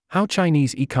How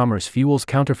Chinese e-commerce fuels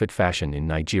counterfeit fashion in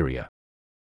Nigeria.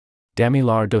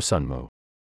 Damilar Dosunmu.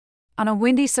 On a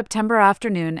windy September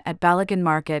afternoon at Balogun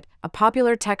Market, a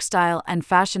popular textile and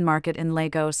fashion market in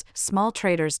Lagos, small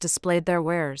traders displayed their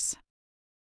wares.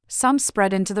 Some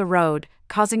spread into the road,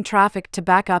 causing traffic to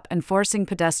back up and forcing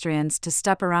pedestrians to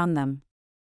step around them.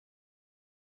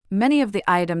 Many of the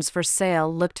items for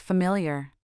sale looked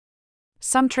familiar.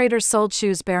 Some traders sold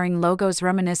shoes bearing logos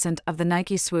reminiscent of the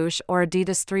Nike swoosh or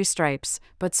Adidas three stripes,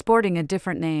 but sporting a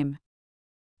different name.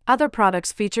 Other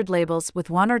products featured labels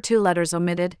with one or two letters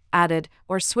omitted, added,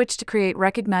 or switched to create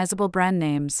recognizable brand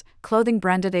names. Clothing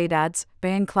branded Adidas,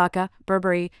 Bayanklaka,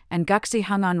 Burberry, and Guxi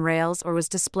hung on rails or was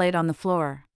displayed on the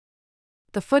floor.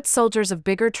 The foot soldiers of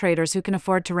bigger traders who can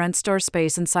afford to rent store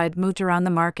space inside moved around the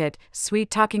market,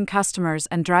 sweet-talking customers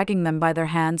and dragging them by their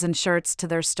hands and shirts to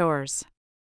their stores.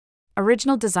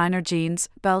 Original designer jeans,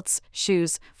 belts,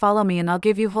 shoes, follow me and I'll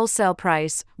give you wholesale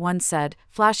price, one said,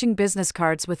 flashing business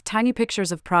cards with tiny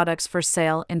pictures of products for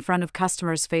sale in front of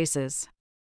customers' faces.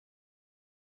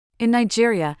 In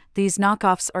Nigeria, these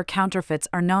knockoffs or counterfeits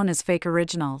are known as fake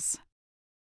originals.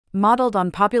 Modeled on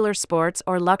popular sports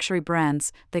or luxury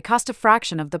brands, they cost a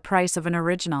fraction of the price of an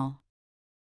original.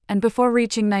 And before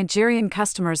reaching Nigerian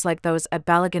customers like those at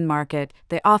Balogun Market,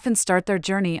 they often start their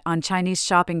journey on Chinese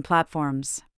shopping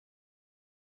platforms.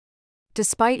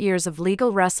 Despite years of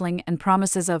legal wrestling and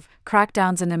promises of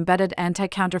crackdowns and embedded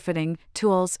anti-counterfeiting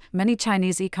tools, many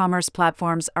Chinese e-commerce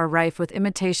platforms are rife with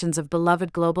imitations of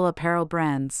beloved global apparel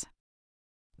brands.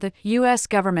 The U.S.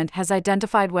 government has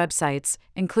identified websites,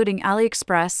 including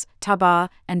AliExpress, Taobao,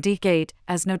 and DGate,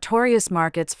 as notorious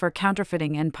markets for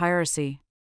counterfeiting and piracy.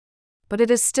 But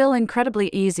it is still incredibly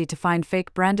easy to find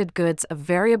fake branded goods of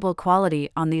variable quality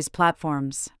on these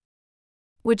platforms.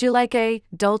 Would you like a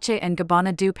Dolce &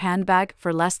 Gabbana dupe handbag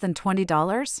for less than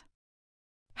 $20?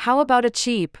 How about a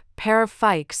cheap pair of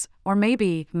Fikes, or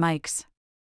maybe Mikes?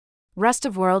 Rest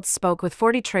of World spoke with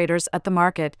 40 traders at the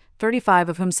market, 35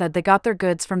 of whom said they got their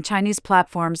goods from Chinese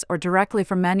platforms or directly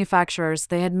from manufacturers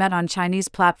they had met on Chinese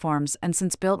platforms and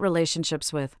since built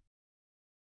relationships with.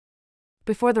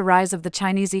 Before the rise of the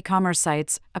Chinese e-commerce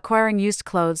sites, acquiring used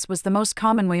clothes was the most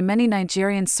common way many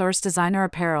Nigerians sourced designer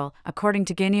apparel, according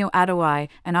to Genio Adewai,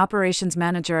 an operations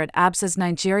manager at Absas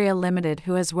Nigeria Limited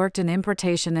who has worked in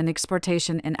importation and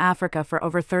exportation in Africa for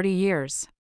over 30 years.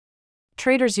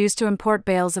 Traders used to import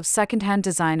bales of second-hand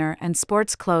designer and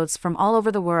sports clothes from all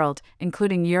over the world,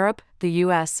 including Europe, the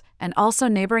US, and also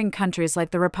neighboring countries like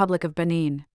the Republic of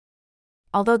Benin.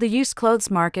 Although the used clothes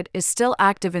market is still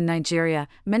active in Nigeria,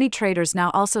 many traders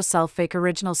now also sell fake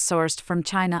originals sourced from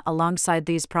China alongside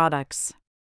these products.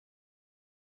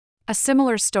 A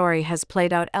similar story has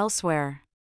played out elsewhere.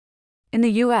 In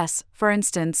the US, for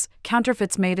instance,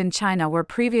 counterfeits made in China were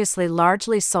previously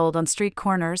largely sold on street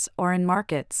corners or in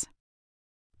markets.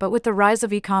 But with the rise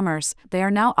of e-commerce, they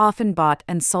are now often bought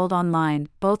and sold online,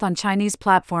 both on Chinese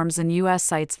platforms and US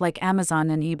sites like Amazon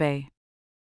and eBay.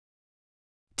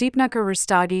 Deepnaker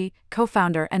Rustagi,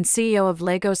 co-founder and CEO of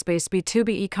Lagos-based B2B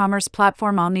e-commerce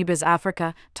platform Omnibiz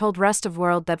Africa, told Rest of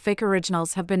World that fake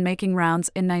originals have been making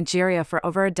rounds in Nigeria for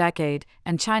over a decade,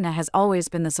 and China has always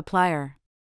been the supplier.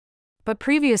 But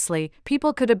previously,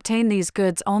 people could obtain these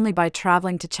goods only by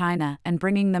traveling to China and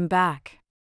bringing them back.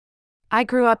 I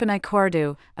grew up in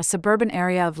Ikorodu, a suburban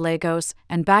area of Lagos,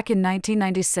 and back in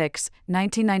 1996,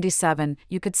 1997,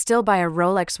 you could still buy a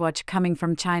Rolex watch coming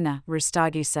from China,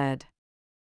 Rustagi said.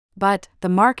 But the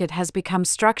market has become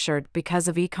structured because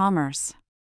of e-commerce.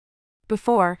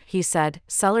 Before, he said,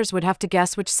 sellers would have to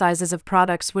guess which sizes of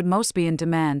products would most be in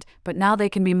demand, but now they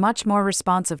can be much more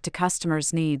responsive to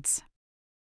customers' needs.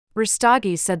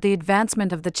 Rustagi said the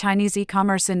advancement of the Chinese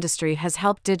e-commerce industry has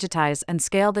helped digitize and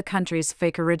scale the country's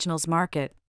fake originals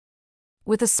market.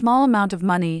 With a small amount of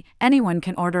money, anyone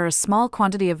can order a small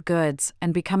quantity of goods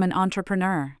and become an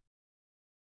entrepreneur.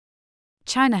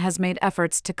 China has made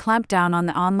efforts to clamp down on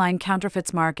the online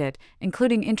counterfeits market,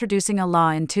 including introducing a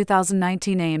law in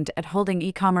 2019 aimed at holding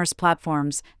e-commerce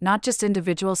platforms, not just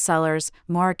individual sellers,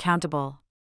 more accountable.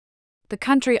 The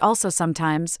country also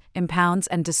sometimes impounds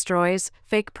and destroys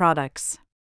fake products.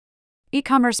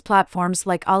 E-commerce platforms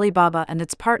like Alibaba and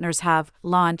its partners have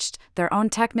launched their own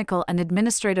technical and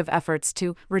administrative efforts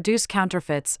to reduce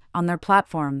counterfeits on their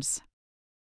platforms.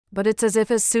 But it's as if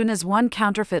as soon as one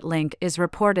counterfeit link is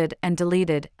reported and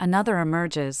deleted, another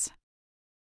emerges.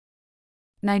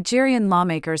 Nigerian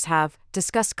lawmakers have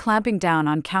discussed clamping down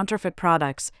on counterfeit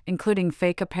products, including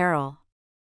fake apparel.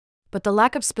 But the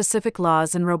lack of specific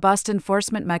laws and robust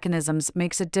enforcement mechanisms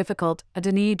makes it difficult,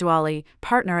 Adeniyi Dwali,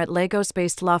 partner at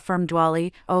Lagos-based law firm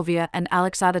Dwali, Ovia and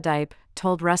Alex Adedipe,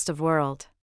 told Rest of World.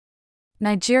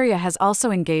 Nigeria has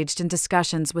also engaged in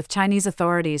discussions with Chinese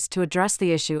authorities to address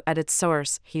the issue at its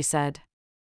source, he said.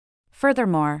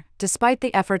 Furthermore, despite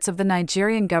the efforts of the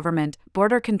Nigerian government,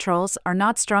 border controls are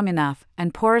not strong enough,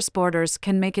 and porous borders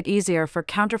can make it easier for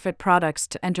counterfeit products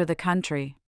to enter the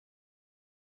country.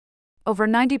 Over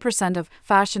 90% of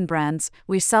fashion brands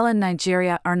we sell in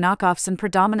Nigeria are knockoffs and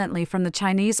predominantly from the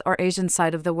Chinese or Asian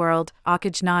side of the world,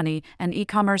 Akij Nani, an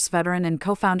e-commerce veteran and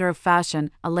co-founder of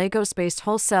Fashion, a Lagos-based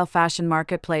wholesale fashion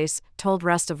marketplace, told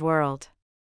Rest of World.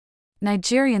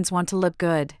 Nigerians want to look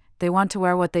good, they want to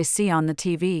wear what they see on the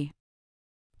TV.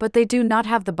 But they do not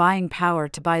have the buying power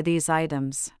to buy these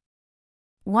items.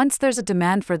 Once there's a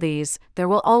demand for these, there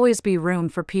will always be room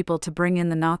for people to bring in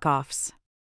the knockoffs.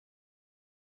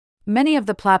 Many of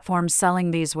the platforms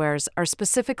selling these wares are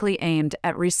specifically aimed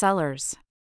at resellers.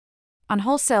 On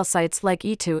wholesale sites like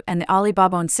E2 and the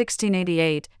Alibaba on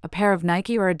 1688, a pair of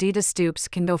Nike or Adidas dupes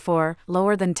can go for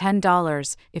lower than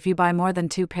 $10 if you buy more than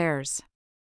 2 pairs.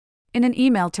 In an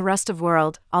email to Rest of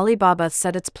World, Alibaba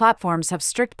said its platforms have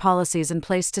strict policies in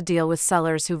place to deal with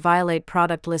sellers who violate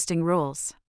product listing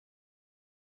rules.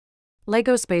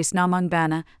 Lagos-based Namong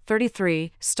Bana,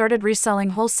 33, started reselling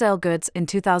wholesale goods in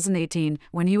 2018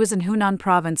 when he was in Hunan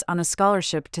province on a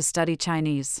scholarship to study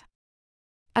Chinese.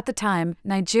 At the time,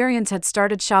 Nigerians had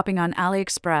started shopping on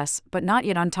AliExpress, but not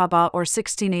yet on Taobao or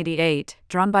 1688,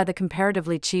 drawn by the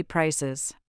comparatively cheap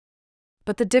prices.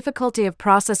 But the difficulty of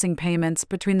processing payments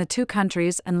between the two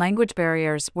countries and language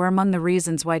barriers were among the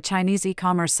reasons why Chinese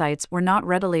e-commerce sites were not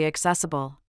readily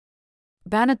accessible.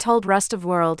 Bana told Rest of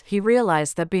World he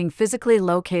realized that being physically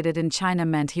located in China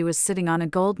meant he was sitting on a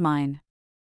gold mine.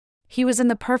 He was in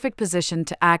the perfect position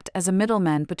to act as a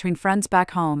middleman between friends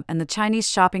back home and the Chinese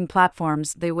shopping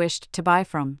platforms they wished to buy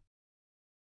from.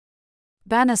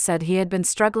 Bana said he had been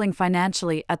struggling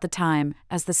financially at the time,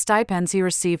 as the stipends he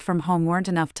received from home weren't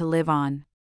enough to live on.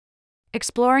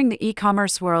 Exploring the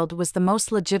e-commerce world was the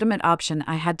most legitimate option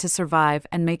I had to survive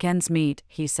and make ends meet,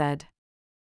 he said.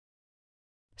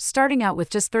 Starting out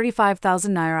with just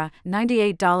 35,000 naira,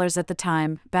 $98 at the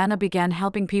time, Bana began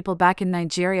helping people back in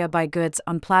Nigeria buy goods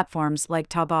on platforms like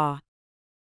Taobao.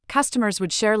 Customers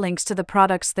would share links to the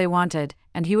products they wanted,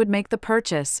 and he would make the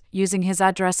purchase, using his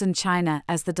address in China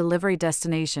as the delivery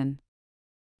destination.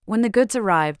 When the goods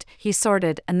arrived, he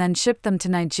sorted and then shipped them to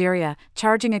Nigeria,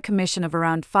 charging a commission of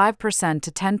around 5%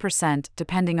 to 10%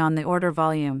 depending on the order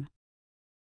volume.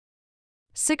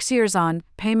 6 years on,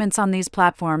 payments on these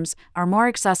platforms are more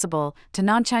accessible to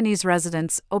non-Chinese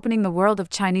residents, opening the world of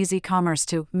Chinese e-commerce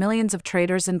to millions of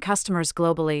traders and customers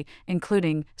globally,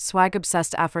 including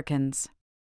swag-obsessed Africans.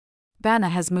 Bana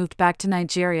has moved back to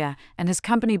Nigeria, and his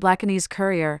company Blackanese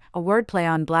Courier, a wordplay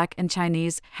on black and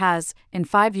Chinese, has, in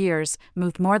 5 years,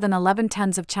 moved more than 11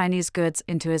 tons of Chinese goods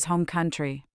into his home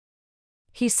country.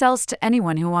 He sells to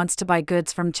anyone who wants to buy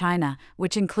goods from China,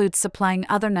 which includes supplying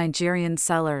other Nigerian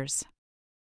sellers.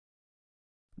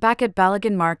 Back at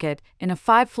Balogun Market, in a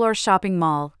 5-floor shopping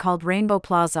mall called Rainbow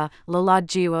Plaza, Lola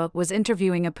Jiwa was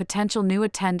interviewing a potential new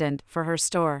attendant for her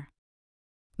store.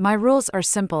 My rules are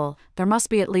simple, there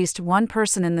must be at least one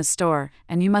person in the store,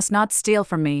 and you must not steal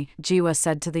from me, Jiwa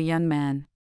said to the young man.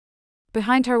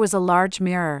 Behind her was a large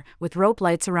mirror, with rope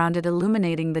lights around it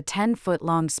illuminating the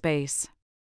 10-foot-long space.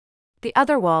 The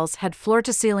other walls had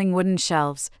floor-to-ceiling wooden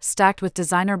shelves, stacked with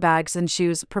designer bags and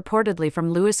shoes purportedly from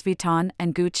Louis Vuitton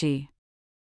and Gucci.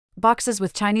 Boxes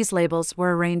with Chinese labels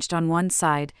were arranged on one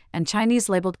side, and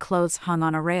Chinese-labeled clothes hung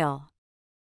on a rail.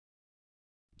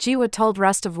 Jiwa told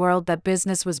Rest of World that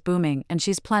business was booming and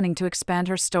she's planning to expand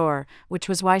her store, which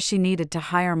was why she needed to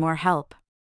hire more help.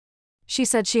 She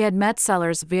said she had met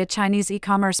sellers via Chinese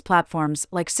e-commerce platforms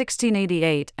like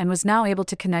 1688 and was now able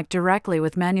to connect directly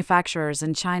with manufacturers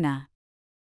in China.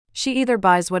 She either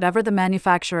buys whatever the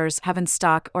manufacturers have in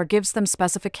stock or gives them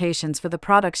specifications for the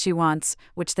products she wants,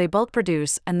 which they bulk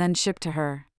produce and then ship to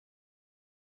her.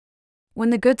 When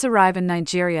the goods arrive in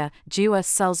Nigeria, Jiwa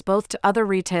sells both to other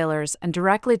retailers and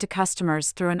directly to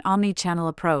customers through an omni-channel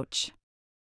approach.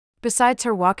 Besides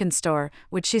her walk-in store,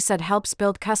 which she said helps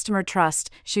build customer trust,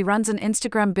 she runs an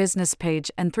Instagram business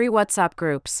page and 3 WhatsApp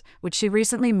groups, which she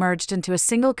recently merged into a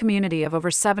single community of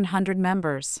over 700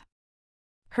 members.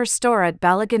 Her store at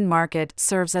Balogun Market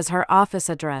serves as her office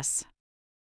address.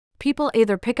 People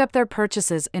either pick up their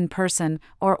purchases in person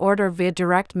or order via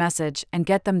direct message and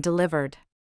get them delivered.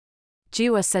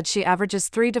 Jiwa said she averages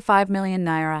 3 to 5 million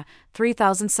naira,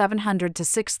 $3,700 to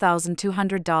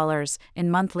 $6,200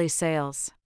 in monthly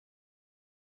sales.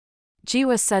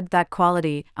 Jiwa said that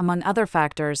quality, among other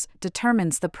factors,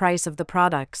 determines the price of the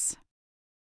products.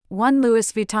 One Louis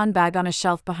Vuitton bag on a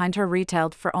shelf behind her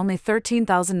retailed for only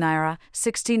 13,000 naira,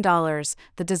 $16.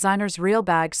 The designer's real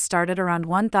bags started around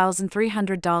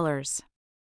 $1,300.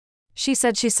 She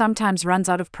said she sometimes runs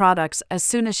out of products as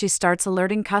soon as she starts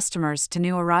alerting customers to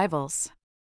new arrivals.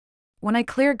 When I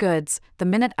clear goods, the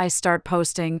minute I start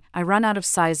posting, I run out of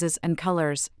sizes and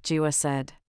colors, Jiwa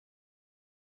said.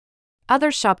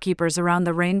 Other shopkeepers around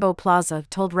the Rainbow Plaza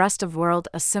told Rest of World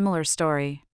a similar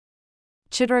story.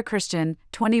 Chitra Christian,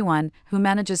 21, who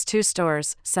manages 2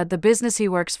 stores, said the business he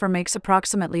works for makes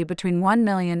approximately between 1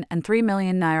 million and 3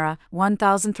 million naira,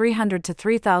 $1,300 to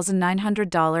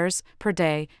 $3,900 per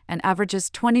day, and averages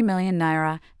 20 million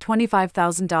naira,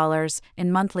 $25,000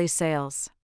 in monthly sales.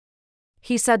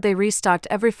 He said they restocked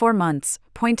every 4 months,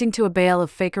 pointing to a bale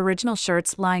of fake original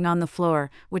shirts lying on the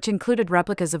floor, which included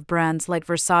replicas of brands like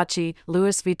Versace,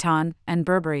 Louis Vuitton, and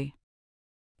Burberry.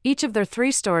 Each of their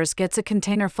 3 stores gets a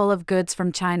container full of goods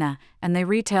from China, and they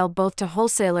retail both to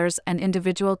wholesalers and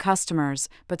individual customers,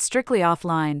 but strictly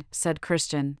offline, said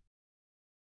Christian.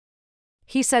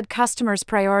 He said customers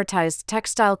prioritized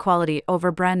textile quality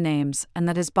over brand names and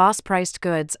that his boss priced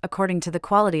goods according to the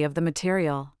quality of the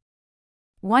material.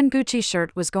 One Gucci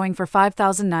shirt was going for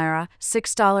 5,000 naira,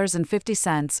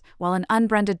 $6.50, while an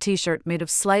unbranded t-shirt made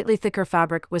of slightly thicker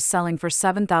fabric was selling for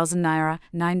 7,000 naira,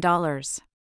 $9.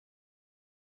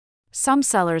 Some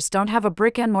sellers don't have a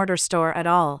brick-and-mortar store at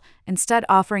all, instead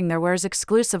offering their wares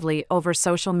exclusively over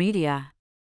social media.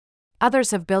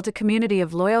 Others have built a community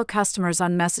of loyal customers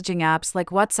on messaging apps like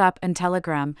WhatsApp and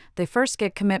Telegram. They first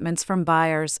get commitments from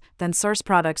buyers, then source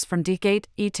products from D8,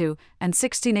 E2, and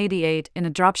 1688 in a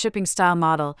dropshipping style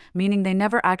model, meaning they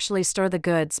never actually store the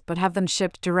goods but have them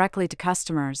shipped directly to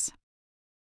customers.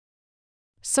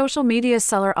 Social media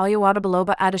seller Alyawada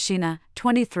Baloba Adeshina,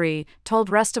 23,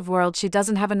 told Rest of World she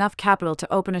doesn't have enough capital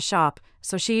to open a shop,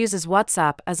 so she uses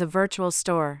WhatsApp as a virtual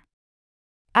store.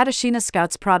 Adeshina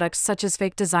scouts products such as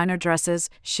fake designer dresses,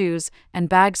 shoes, and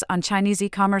bags on Chinese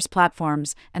e-commerce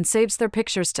platforms and saves their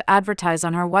pictures to advertise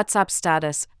on her WhatsApp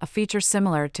status, a feature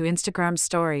similar to Instagram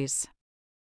stories.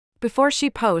 Before she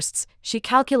posts, she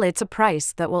calculates a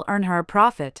price that will earn her a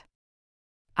profit.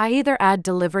 I either add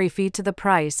delivery fee to the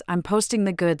price I'm posting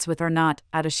the goods with or not,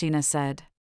 Adeshina said.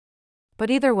 But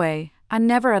either way, I'm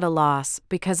never at a loss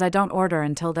because I don't order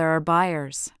until there are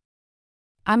buyers.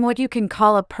 I'm what you can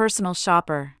call a personal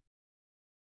shopper.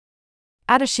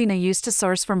 Adeshina used to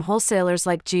source from wholesalers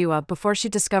like Jiwa before she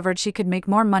discovered she could make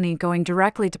more money going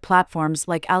directly to platforms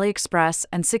like AliExpress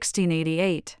and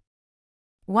 1688.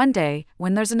 One day,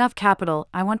 when there's enough capital,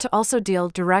 I want to also deal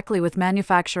directly with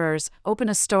manufacturers, open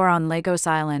a store on Lagos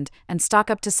Island, and stock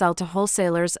up to sell to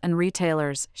wholesalers and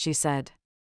retailers, she said.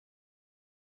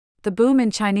 The boom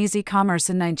in Chinese e-commerce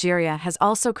in Nigeria has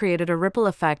also created a ripple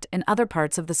effect in other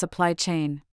parts of the supply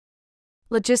chain.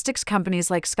 Logistics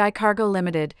companies like Sky Cargo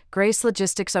Limited, Grace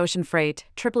Logistics Ocean Freight,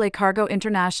 AAA Cargo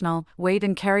International, Weight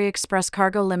and Carry Express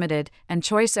Cargo Limited, and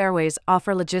Choice Airways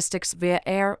offer logistics via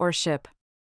air or ship.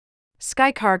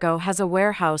 Sky Cargo has a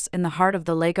warehouse in the heart of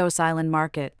the Lagos Island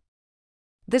market.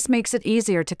 This makes it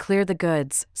easier to clear the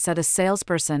goods, said a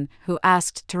salesperson who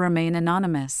asked to remain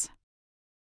anonymous.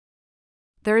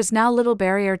 There is now little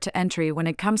barrier to entry when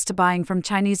it comes to buying from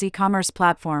Chinese e-commerce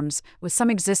platforms, with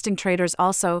some existing traders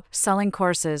also selling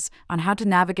courses on how to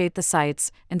navigate the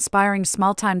sites, inspiring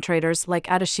small-time traders like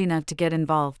Adeshina to get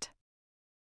involved.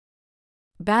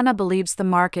 Bana believes the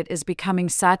market is becoming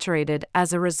saturated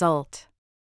as a result.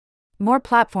 More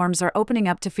platforms are opening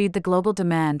up to feed the global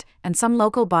demand, and some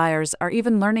local buyers are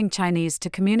even learning Chinese to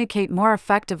communicate more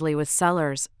effectively with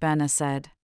sellers, Bana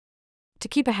said. To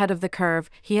keep ahead of the curve,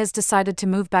 he has decided to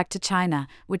move back to China,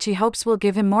 which he hopes will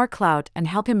give him more clout and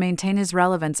help him maintain his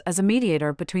relevance as a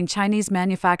mediator between Chinese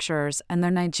manufacturers and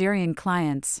their Nigerian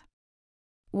clients.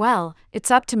 Well, it's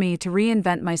up to me to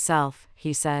reinvent myself,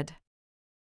 he said.